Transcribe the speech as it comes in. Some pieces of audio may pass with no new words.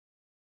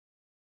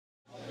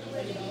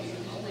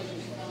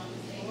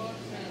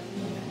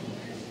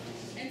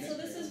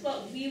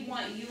we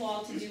want you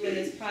all to do in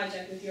this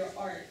project with your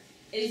art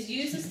is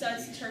use the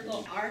Studs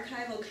Terkel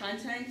archival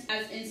content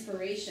as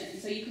inspiration.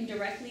 So you can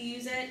directly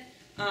use it,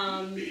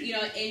 you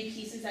know, in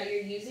pieces that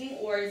you're using,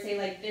 or say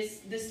like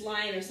this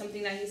line or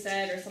something that he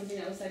said or something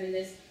that was said in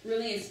this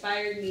really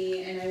inspired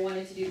me and I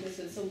wanted to do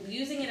this. So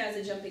using it as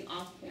a jumping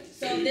off point.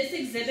 So this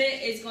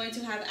exhibit is going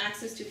to have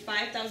access to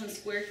 5,000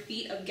 square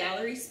feet of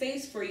gallery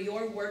space for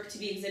your work to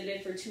be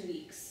exhibited for 2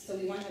 weeks. So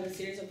we want to have a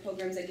series of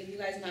programs that give you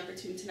guys an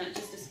opportunity to not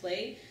just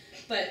display,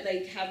 but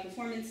like have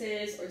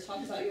performances or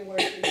talk about your work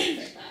and things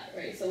like that,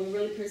 right? So we're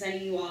really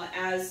presenting you all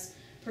as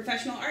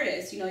professional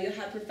artists. You know, you'll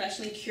have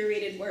professionally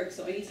curated work.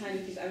 So anytime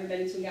if you've ever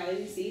been into a gallery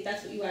to see,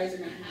 that's what you guys are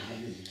going to have.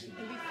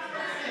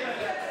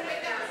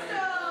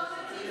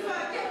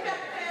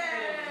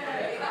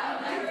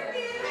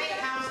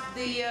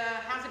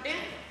 How's it been?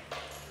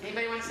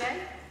 Anybody want to say?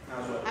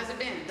 How's it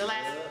been? The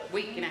last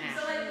week and a half.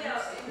 So like, you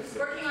know,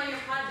 working on your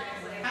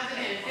projects. Like, how's it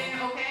been?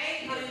 Been okay?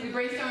 We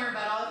brainstormed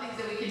about all the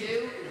things that we could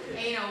do,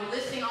 and you know,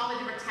 listing all the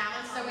different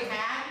talents that we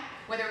had,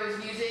 whether it was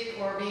music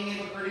or being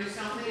able to produce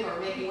something or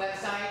making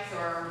websites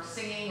or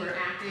singing or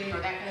acting or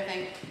that kind of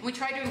thing. We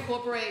tried to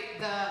incorporate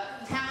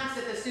the talents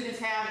that the students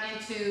have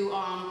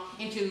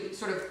into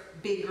sort of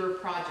bigger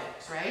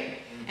projects, right?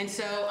 And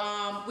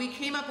so we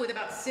came up with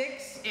about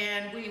 6,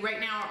 and we right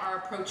now are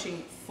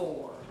approaching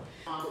 4.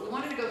 But we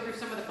wanted to go through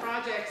some of the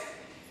projects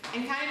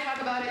and kind of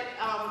talk about it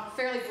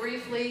fairly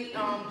briefly,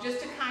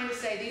 just to kind of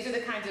say these are the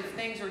kinds of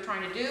things we're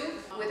trying to do.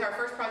 With our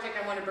first project,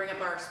 I want to bring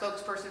up our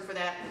spokesperson for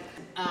that,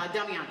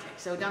 Nvonstuds.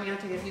 So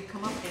Nvonstuds, if you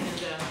come up and...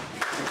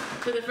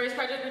 So the first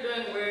project we're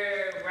doing,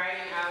 we're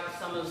writing out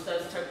some of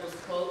Studs Terkel's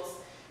quotes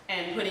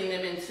and putting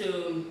them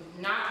into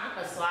not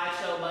a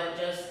slideshow, but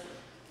just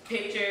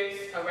pictures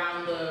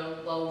around the,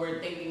 well, we're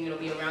thinking it'll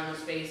be around the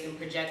space and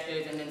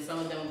projectors, and then some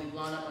of them will be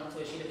blown up onto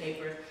a sheet of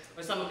paper,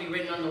 or some will be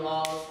written on the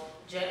walls.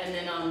 And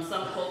then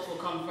some quotes will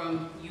come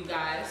from you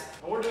guys.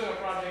 We're doing a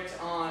project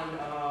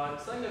on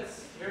something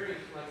that's very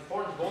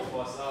important to both of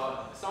us.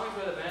 Songs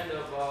by the band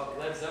of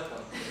Led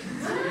Zeppelin.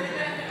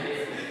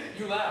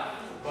 You laugh,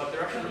 but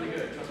they're actually really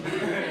good.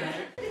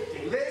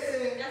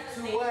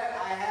 Listen to what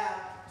I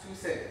have to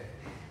say.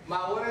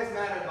 My words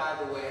matter,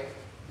 by the way.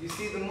 You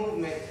see the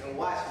movement and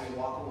watch me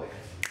walk away.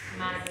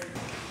 Matters.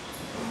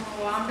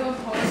 Well, I'm doing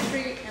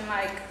poetry, and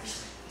like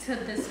to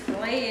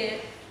display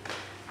it,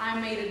 I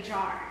made a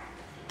jar.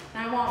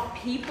 And I want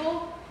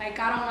people, like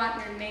I don't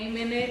want your name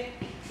in it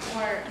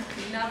or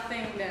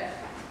nothing that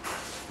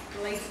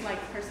relates to like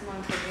personal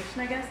information,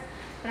 I guess.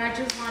 But I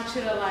just want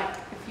you to like,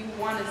 if you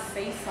want to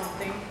say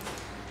something,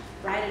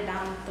 write it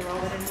down and throw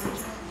it in my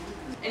jar.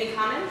 Any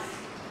comments?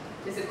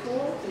 Is it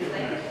cool? Do you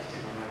like it?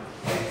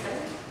 Are you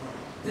excited?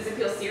 Does it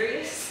feel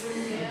serious?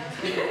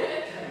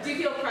 Yeah. Do you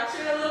feel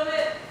pressured a little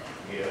bit?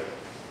 Yeah.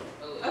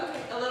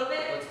 Okay, a little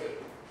bit? That's good.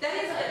 That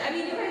is good. I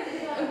mean, you guys,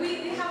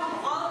 we have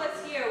all of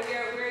us here.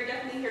 We're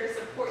definitely here to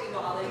support you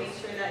all and make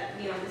sure that,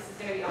 you know, this is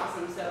going to be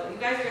awesome. So you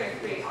guys are going to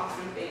create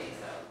awesome things.